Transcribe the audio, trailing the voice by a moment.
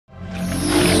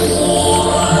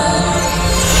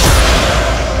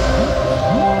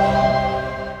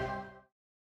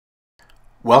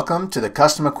Welcome to the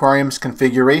Custom Aquariums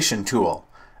Configuration tool.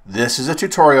 This is a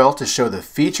tutorial to show the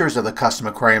features of the Custom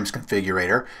Aquariums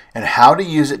Configurator and how to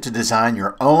use it to design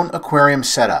your own aquarium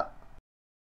setup.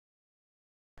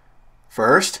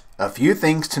 First, a few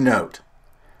things to note.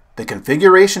 The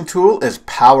configuration tool is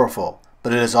powerful,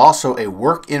 but it is also a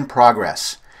work in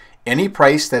progress. Any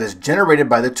price that is generated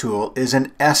by the tool is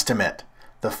an estimate.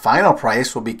 The final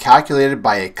price will be calculated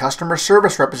by a customer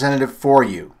service representative for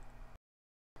you.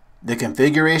 The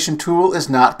configuration tool is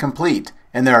not complete,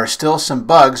 and there are still some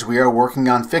bugs we are working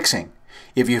on fixing.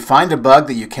 If you find a bug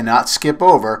that you cannot skip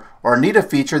over or need a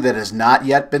feature that has not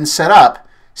yet been set up,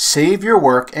 save your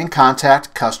work and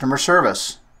contact customer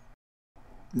service.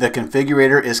 The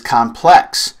configurator is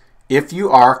complex. If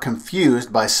you are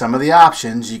confused by some of the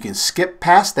options, you can skip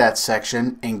past that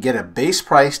section and get a base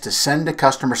price to send to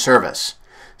customer service.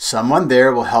 Someone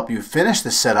there will help you finish the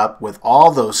setup with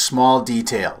all those small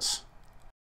details.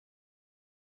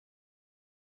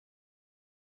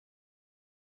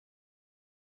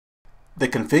 The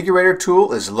Configurator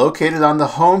tool is located on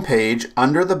the home page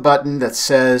under the button that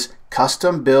says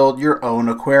Custom Build Your Own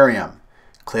Aquarium.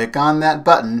 Click on that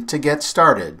button to get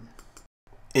started.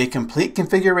 A complete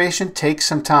configuration takes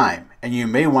some time, and you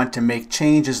may want to make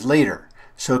changes later,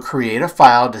 so create a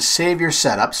file to save your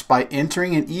setups by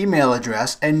entering an email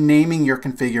address and naming your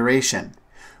configuration.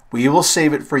 We will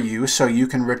save it for you so you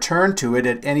can return to it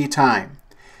at any time.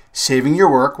 Saving your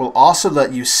work will also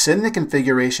let you send the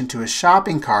configuration to a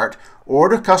shopping cart or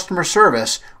to customer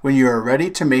service when you are ready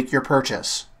to make your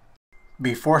purchase.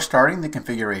 Before starting the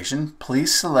configuration,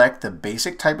 please select the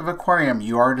basic type of aquarium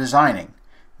you are designing.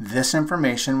 This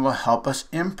information will help us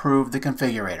improve the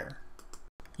configurator.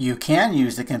 You can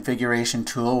use the configuration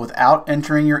tool without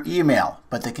entering your email,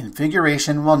 but the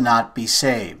configuration will not be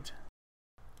saved.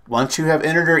 Once you have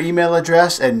entered your email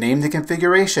address and named the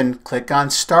configuration, click on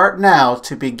Start Now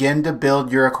to begin to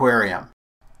build your aquarium.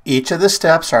 Each of the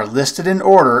steps are listed in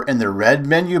order in the red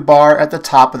menu bar at the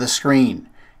top of the screen.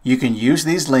 You can use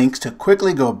these links to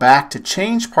quickly go back to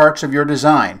change parts of your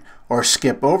design or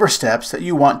skip over steps that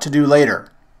you want to do later.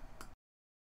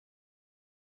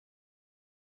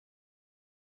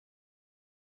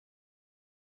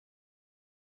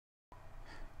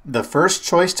 The first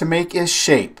choice to make is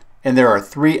shape, and there are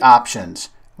three options: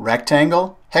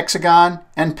 rectangle, hexagon,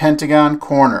 and pentagon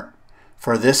corner.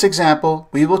 For this example,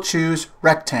 we will choose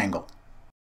rectangle.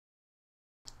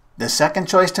 The second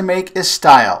choice to make is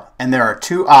style, and there are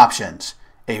two options: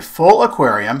 a full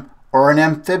aquarium or an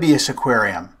amphibious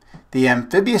aquarium. The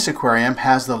amphibious aquarium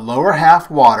has the lower half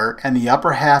water and the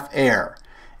upper half air.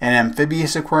 An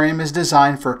amphibious aquarium is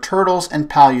designed for turtles and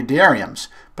paludariums,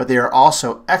 but they are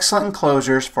also excellent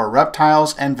enclosures for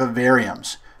reptiles and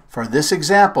vivariums. For this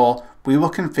example, we will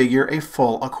configure a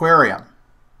full aquarium.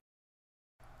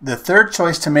 The third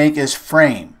choice to make is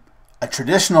frame. A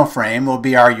traditional frame will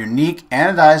be our unique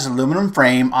anodized aluminum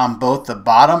frame on both the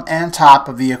bottom and top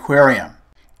of the aquarium.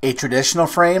 A traditional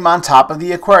frame on top of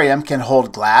the aquarium can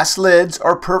hold glass lids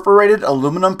or perforated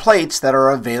aluminum plates that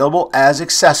are available as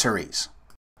accessories.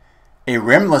 A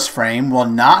rimless frame will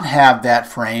not have that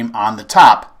frame on the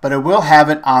top, but it will have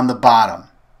it on the bottom.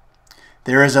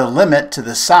 There is a limit to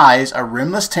the size a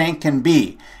rimless tank can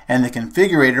be, and the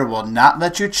configurator will not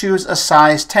let you choose a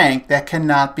size tank that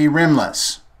cannot be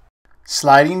rimless.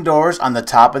 Sliding doors on the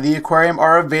top of the aquarium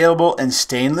are available in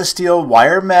stainless steel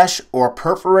wire mesh or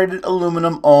perforated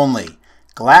aluminum only.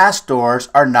 Glass doors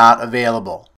are not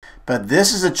available. But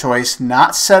this is a choice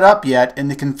not set up yet in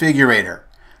the configurator.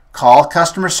 Call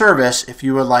customer service if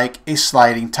you would like a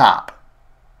sliding top.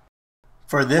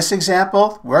 For this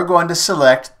example, we're going to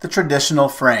select the traditional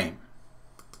frame.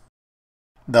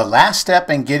 The last step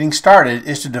in getting started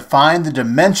is to define the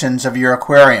dimensions of your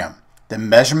aquarium. The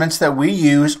measurements that we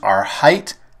use are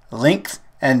height, length,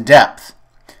 and depth.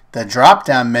 The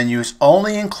drop-down menus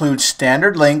only include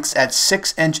standard lengths at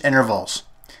 6-inch intervals.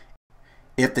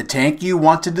 If the tank you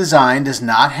want to design does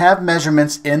not have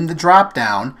measurements in the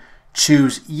drop-down,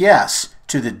 choose Yes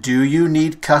to the Do You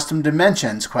Need Custom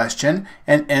Dimensions question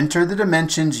and enter the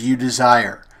dimensions you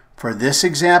desire. For this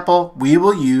example, we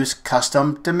will use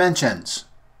Custom Dimensions.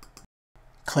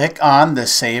 Click on the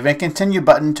Save and Continue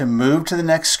button to move to the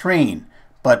next screen,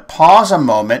 but pause a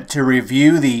moment to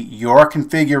review the Your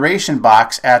Configuration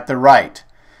box at the right.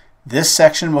 This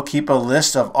section will keep a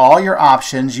list of all your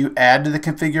options you add to the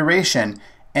configuration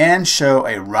and show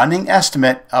a running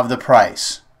estimate of the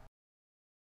price.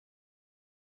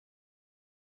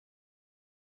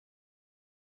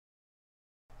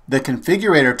 The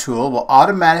Configurator tool will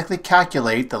automatically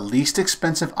calculate the least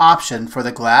expensive option for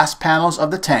the glass panels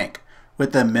of the tank,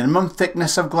 with the minimum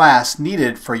thickness of glass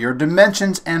needed for your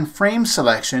dimensions and frame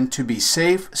selection to be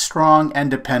safe, strong, and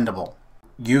dependable.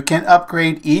 You can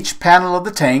upgrade each panel of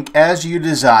the tank as you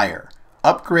desire.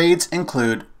 Upgrades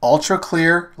include ultra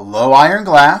clear, low iron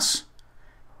glass,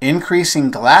 increasing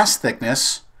glass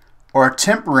thickness, or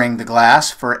tempering the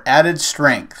glass for added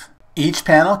strength. Each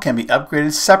panel can be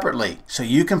upgraded separately, so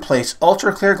you can place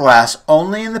ultra clear glass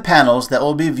only in the panels that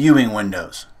will be viewing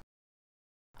windows.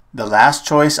 The last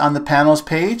choice on the panels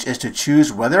page is to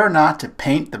choose whether or not to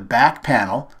paint the back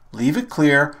panel, leave it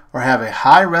clear, or have a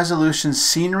high-resolution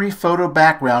scenery photo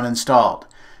background installed.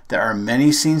 There are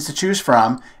many scenes to choose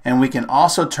from, and we can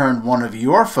also turn one of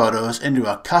your photos into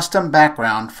a custom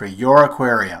background for your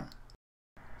aquarium.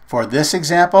 For this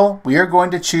example, we are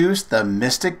going to choose the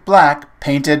Mystic Black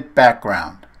painted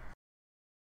background.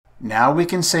 Now we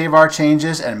can save our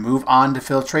changes and move on to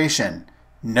filtration.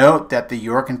 Note that the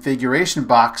Your Configuration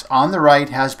box on the right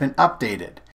has been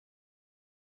updated.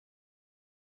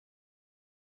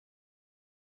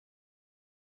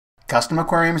 Custom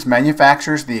Aquariums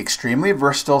manufactures the extremely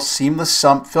versatile seamless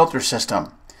sump filter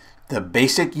system. The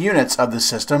basic units of the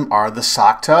system are the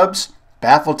sock tubs,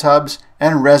 baffle tubs,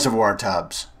 and reservoir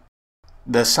tubs.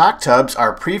 The sock tubs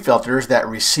are pre-filters that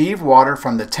receive water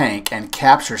from the tank and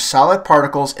capture solid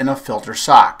particles in a filter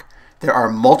sock. There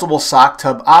are multiple sock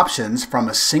tub options from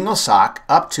a single sock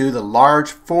up to the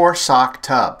large 4-sock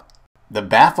tub. The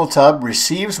baffle tub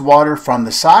receives water from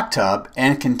the sock tub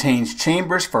and contains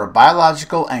chambers for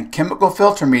biological and chemical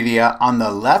filter media on the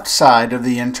left side of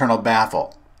the internal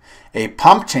baffle. A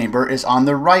pump chamber is on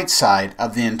the right side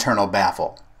of the internal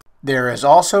baffle. There is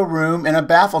also room in a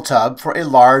baffle tub for a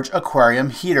large aquarium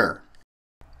heater.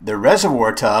 The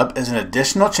reservoir tub is an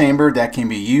additional chamber that can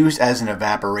be used as an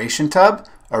evaporation tub,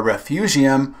 a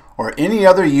refugium, or any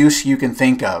other use you can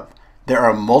think of. There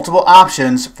are multiple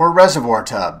options for reservoir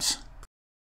tubs.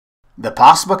 The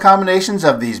possible combinations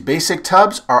of these basic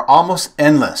tubs are almost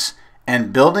endless,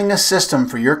 and building a system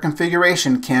for your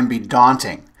configuration can be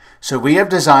daunting. So we have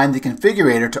designed the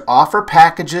Configurator to offer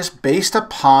packages based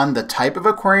upon the type of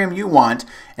aquarium you want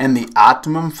and the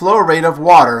optimum flow rate of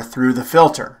water through the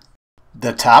filter.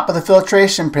 The top of the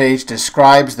filtration page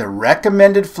describes the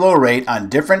recommended flow rate on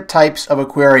different types of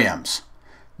aquariums.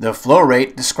 The flow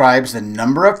rate describes the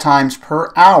number of times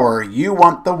per hour you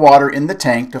want the water in the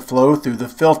tank to flow through the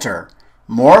filter.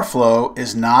 More flow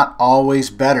is not always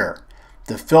better.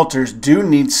 The filters do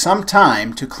need some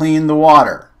time to clean the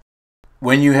water.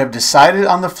 When you have decided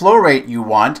on the flow rate you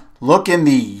want, look in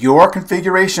the Your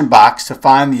Configuration box to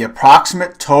find the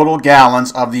approximate total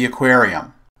gallons of the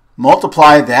aquarium.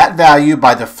 Multiply that value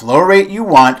by the flow rate you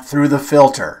want through the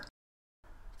filter.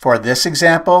 For this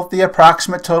example, the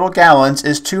approximate total gallons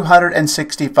is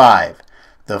 265.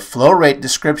 The flow rate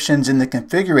descriptions in the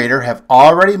configurator have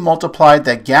already multiplied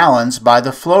the gallons by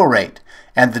the flow rate,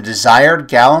 and the desired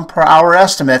gallon per hour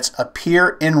estimates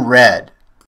appear in red.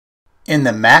 In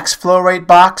the max flow rate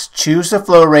box, choose the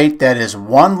flow rate that is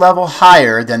one level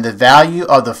higher than the value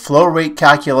of the flow rate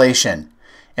calculation.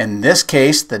 In this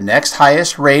case, the next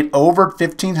highest rate over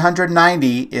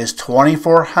 1590 is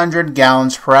 2400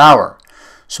 gallons per hour.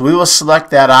 So we will select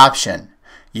that option.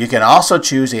 You can also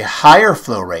choose a higher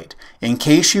flow rate in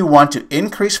case you want to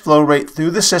increase flow rate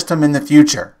through the system in the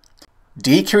future.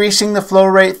 Decreasing the flow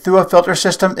rate through a filter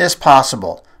system is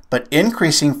possible, but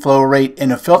increasing flow rate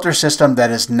in a filter system that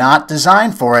is not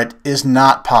designed for it is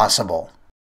not possible.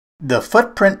 The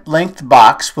footprint length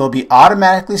box will be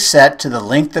automatically set to the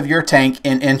length of your tank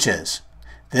in inches.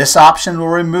 This option will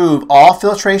remove all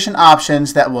filtration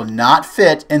options that will not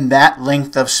fit in that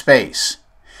length of space.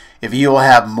 If you will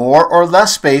have more or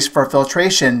less space for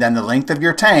filtration than the length of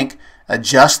your tank,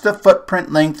 adjust the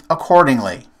footprint length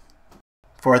accordingly.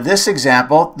 For this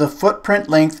example, the footprint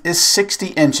length is 60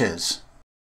 inches.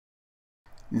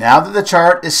 Now that the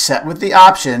chart is set with the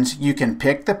options, you can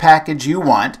pick the package you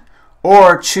want,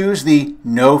 or choose the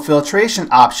No Filtration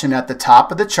option at the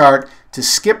top of the chart to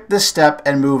skip this step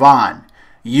and move on.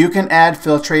 You can add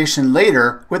filtration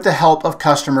later with the help of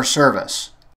customer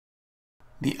service.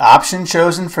 The option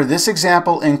chosen for this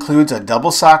example includes a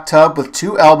double sock tub with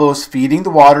 2 elbows feeding the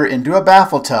water into a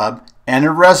baffle tub and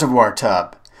a reservoir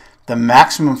tub. The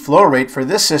maximum flow rate for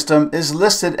this system is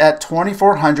listed at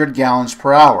 2400 gallons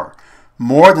per hour,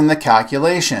 more than the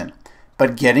calculation.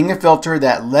 But getting a filter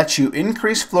that lets you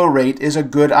increase flow rate is a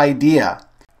good idea.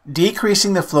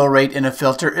 Decreasing the flow rate in a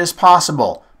filter is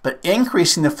possible, but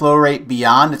increasing the flow rate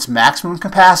beyond its maximum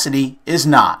capacity is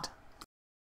not.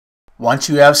 Once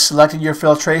you have selected your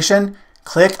filtration,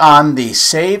 click on the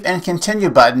Save and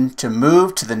Continue button to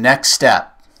move to the next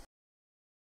step.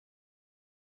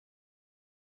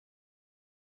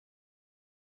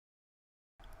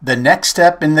 The next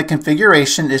step in the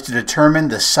configuration is to determine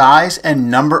the size and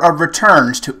number of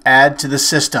returns to add to the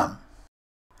system.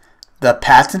 The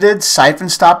patented siphon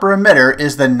stopper emitter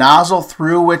is the nozzle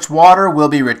through which water will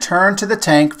be returned to the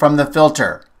tank from the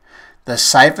filter. The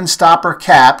siphon stopper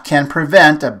cap can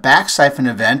prevent a back siphon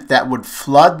event that would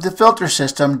flood the filter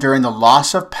system during the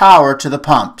loss of power to the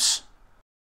pumps.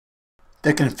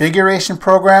 The configuration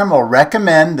program will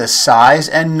recommend the size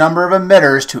and number of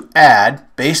emitters to add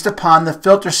based upon the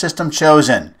filter system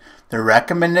chosen. The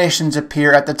recommendations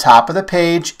appear at the top of the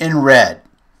page in red.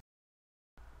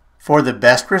 For the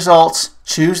best results,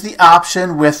 choose the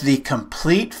option with the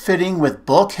complete fitting with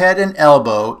bulkhead and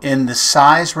elbow in the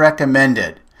size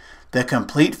recommended. The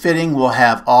complete fitting will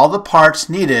have all the parts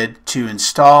needed to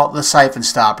install the siphon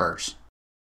stoppers.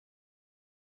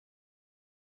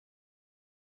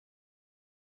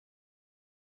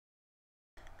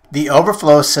 The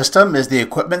overflow system is the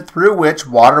equipment through which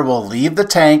water will leave the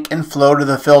tank and flow to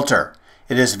the filter.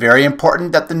 It is very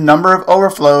important that the number of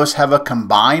overflows have a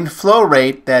combined flow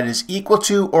rate that is equal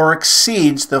to or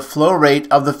exceeds the flow rate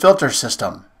of the filter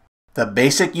system. The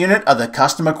basic unit of the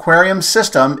Custom Aquarium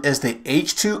system is the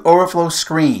H2 overflow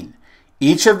screen.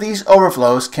 Each of these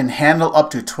overflows can handle up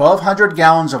to 1,200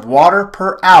 gallons of water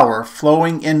per hour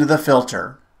flowing into the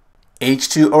filter.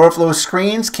 H2 overflow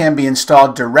screens can be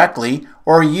installed directly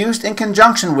or used in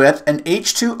conjunction with an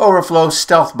H2 overflow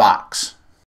stealth box.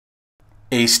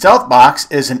 A stealth box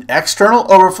is an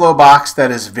external overflow box that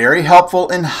is very helpful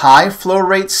in high flow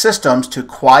rate systems to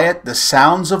quiet the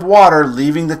sounds of water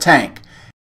leaving the tank.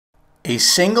 A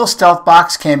single stealth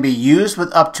box can be used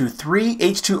with up to 3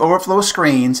 H2 overflow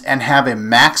screens and have a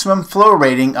maximum flow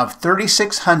rating of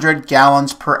 3,600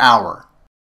 gallons per hour.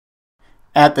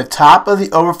 At the top of the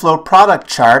overflow product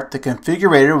chart, the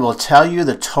configurator will tell you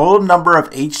the total number of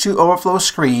H2 overflow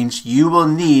screens you will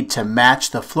need to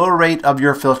match the flow rate of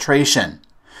your filtration.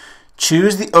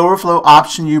 Choose the overflow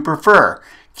option you prefer,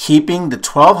 keeping the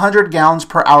 1,200 gallons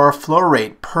per hour flow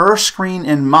rate per screen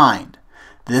in mind.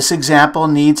 This example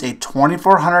needs a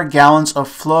 2,400 gallons of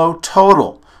flow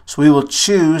total, so we will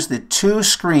choose the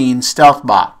 2-screen stealth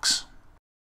box.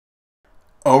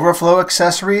 Overflow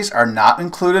accessories are not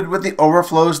included with the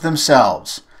overflows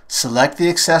themselves. Select the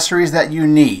accessories that you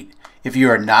need. If you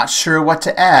are not sure what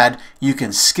to add, you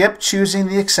can skip choosing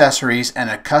the accessories and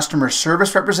a customer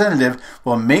service representative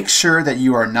will make sure that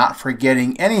you are not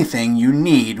forgetting anything you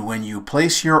need when you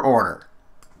place your order.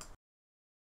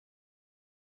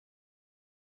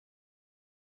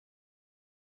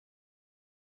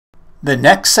 The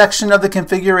next section of the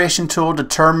configuration tool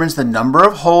determines the number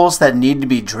of holes that need to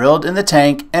be drilled in the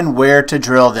tank and where to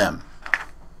drill them.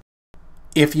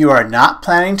 If you are not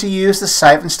planning to use the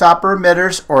siphon stopper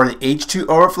emitters or the H2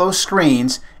 overflow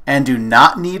screens and do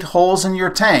not need holes in your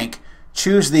tank,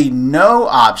 choose the No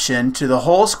option to the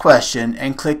Holes question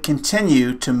and click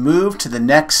Continue to move to the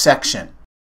next section.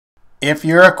 If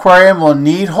your aquarium will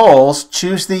need holes,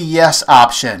 choose the Yes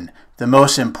option. The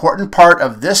most important part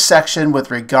of this section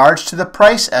with regards to the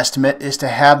price estimate is to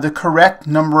have the correct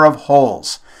number of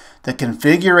holes. The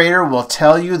configurator will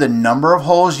tell you the number of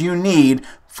holes you need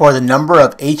for the number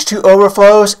of H2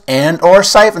 overflows and/or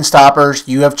siphon stoppers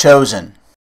you have chosen.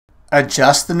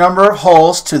 Adjust the number of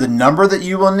holes to the number that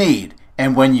you will need,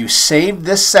 and when you save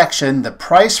this section, the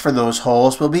price for those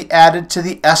holes will be added to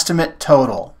the estimate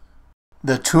total.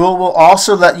 The tool will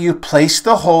also let you place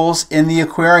the holes in the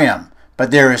aquarium, but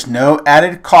there is no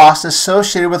added cost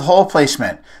associated with hole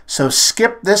placement, so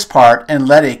skip this part and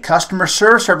let a customer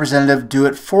service representative do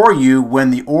it for you when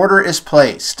the order is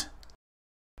placed.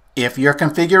 If your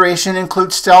configuration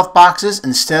includes stealth boxes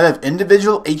instead of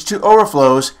individual H2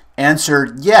 overflows,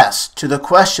 answer Yes to the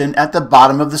question at the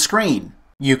bottom of the screen.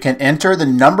 You can enter the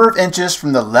number of inches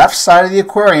from the left side of the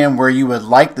aquarium where you would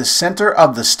like the center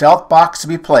of the stealth box to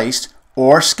be placed,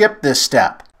 or skip this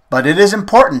step. But it is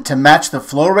important to match the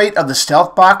flow rate of the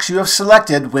stealth box you have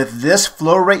selected with this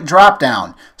flow rate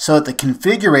dropdown so that the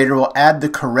configurator will add the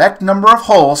correct number of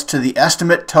holes to the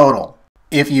estimate total.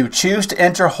 If you choose to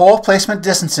enter hole placement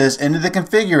distances into the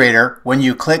configurator, when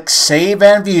you click Save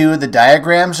and View, the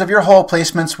diagrams of your hole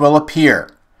placements will appear.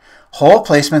 Hole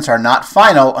placements are not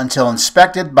final until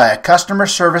inspected by a customer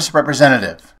service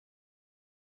representative.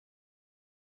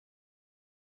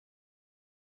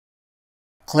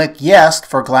 Click Yes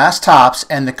for glass tops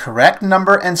and the correct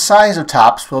number and size of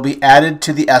tops will be added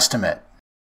to the estimate.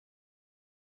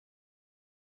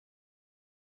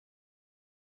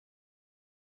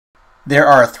 There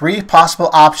are 3 possible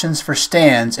options for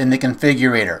stands in the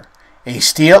configurator. A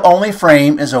steel-only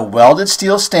frame is a welded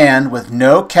steel stand with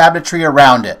no cabinetry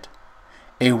around it.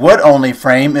 A wood-only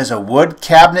frame is a wood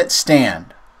cabinet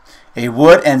stand. A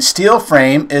wood and steel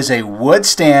frame is a wood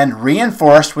stand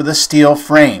reinforced with a steel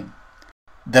frame.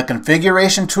 The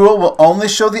configuration tool will only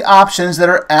show the options that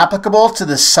are applicable to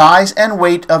the size and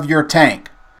weight of your tank.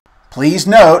 Please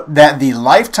note that the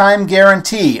lifetime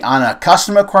guarantee on a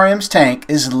Custom Aquariums tank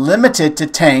is limited to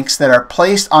tanks that are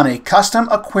placed on a Custom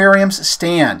Aquariums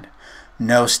stand.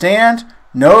 No stand,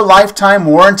 no lifetime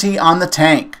warranty on the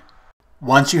tank.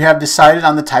 Once you have decided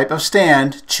on the type of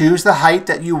stand, choose the height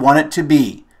that you want it to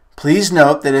be. Please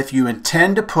note that if you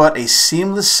intend to put a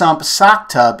seamless sump sock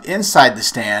tub inside the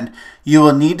stand, you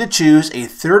will need to choose a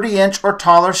 30-inch or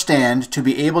taller stand to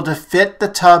be able to fit the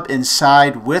tub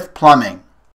inside with plumbing.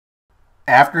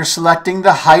 After selecting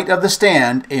the height of the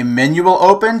stand, a menu will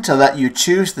open to let you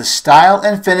choose the style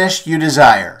and finish you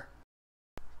desire.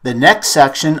 The next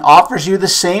section offers you the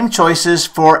same choices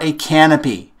for a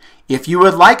canopy. If you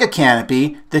would like a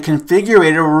canopy, the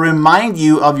configurator will remind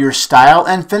you of your style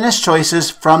and finish choices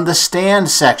from the stand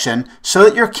section so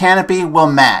that your canopy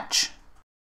will match.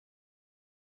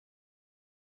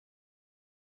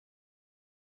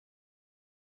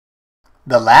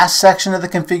 The last section of the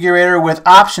configurator with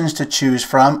options to choose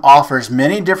from offers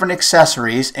many different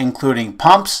accessories including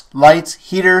pumps, lights,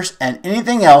 heaters, and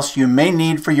anything else you may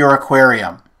need for your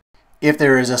aquarium. If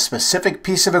there is a specific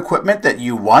piece of equipment that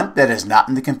you want that is not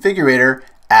in the configurator,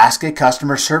 ask a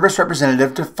customer service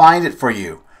representative to find it for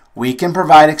you. We can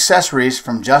provide accessories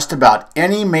from just about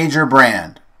any major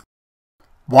brand.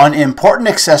 One important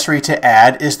accessory to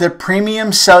add is the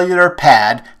premium cellular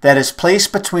pad that is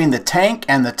placed between the tank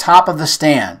and the top of the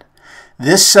stand.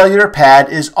 This cellular pad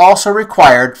is also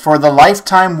required for the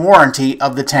lifetime warranty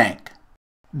of the tank.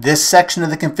 This section of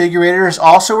the configurator is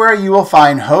also where you will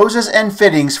find hoses and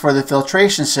fittings for the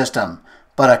filtration system,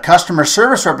 but a customer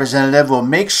service representative will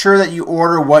make sure that you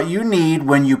order what you need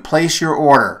when you place your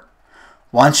order.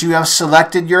 Once you have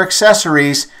selected your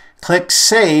accessories, click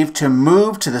Save to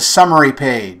move to the summary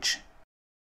page.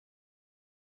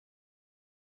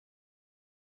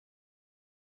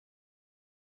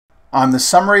 On the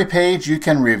summary page, you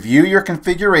can review your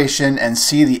configuration and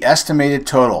see the estimated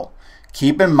total.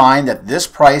 Keep in mind that this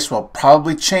price will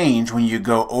probably change when you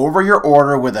go over your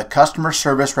order with a customer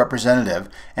service representative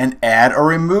and add or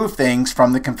remove things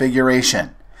from the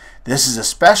configuration. This is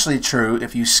especially true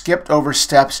if you skipped over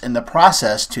steps in the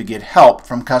process to get help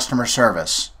from customer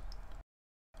service.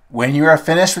 When you are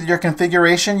finished with your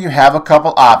configuration, you have a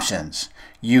couple options.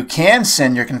 You can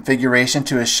send your configuration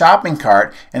to a shopping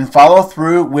cart and follow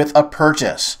through with a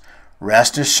purchase.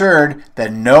 Rest assured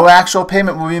that no actual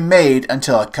payment will be made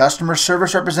until a customer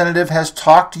service representative has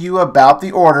talked to you about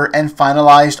the order and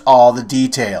finalized all the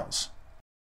details.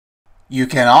 You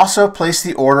can also place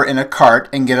the order in a cart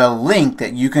and get a link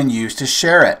that you can use to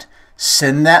share it.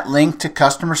 Send that link to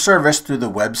customer service through the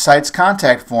website's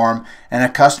contact form, and a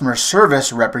customer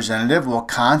service representative will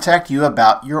contact you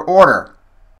about your order.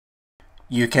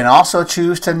 You can also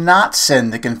choose to not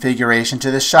send the configuration to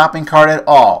the shopping cart at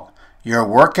all. Your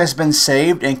work has been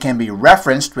saved and can be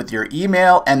referenced with your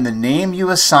email and the name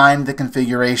you assigned the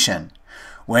configuration.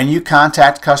 When you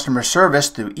contact customer service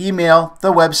through email,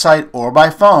 the website, or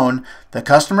by phone, the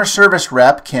customer service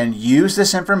rep can use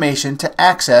this information to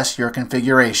access your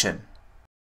configuration.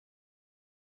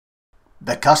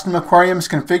 The Custom Aquariums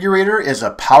Configurator is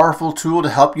a powerful tool to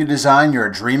help you design your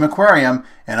dream aquarium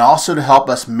and also to help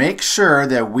us make sure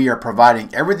that we are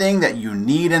providing everything that you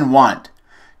need and want.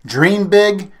 Dream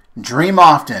big, dream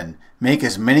often. Make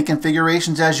as many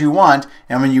configurations as you want,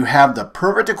 and when you have the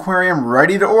perfect aquarium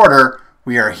ready to order,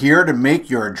 we are here to make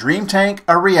your dream tank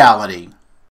a reality.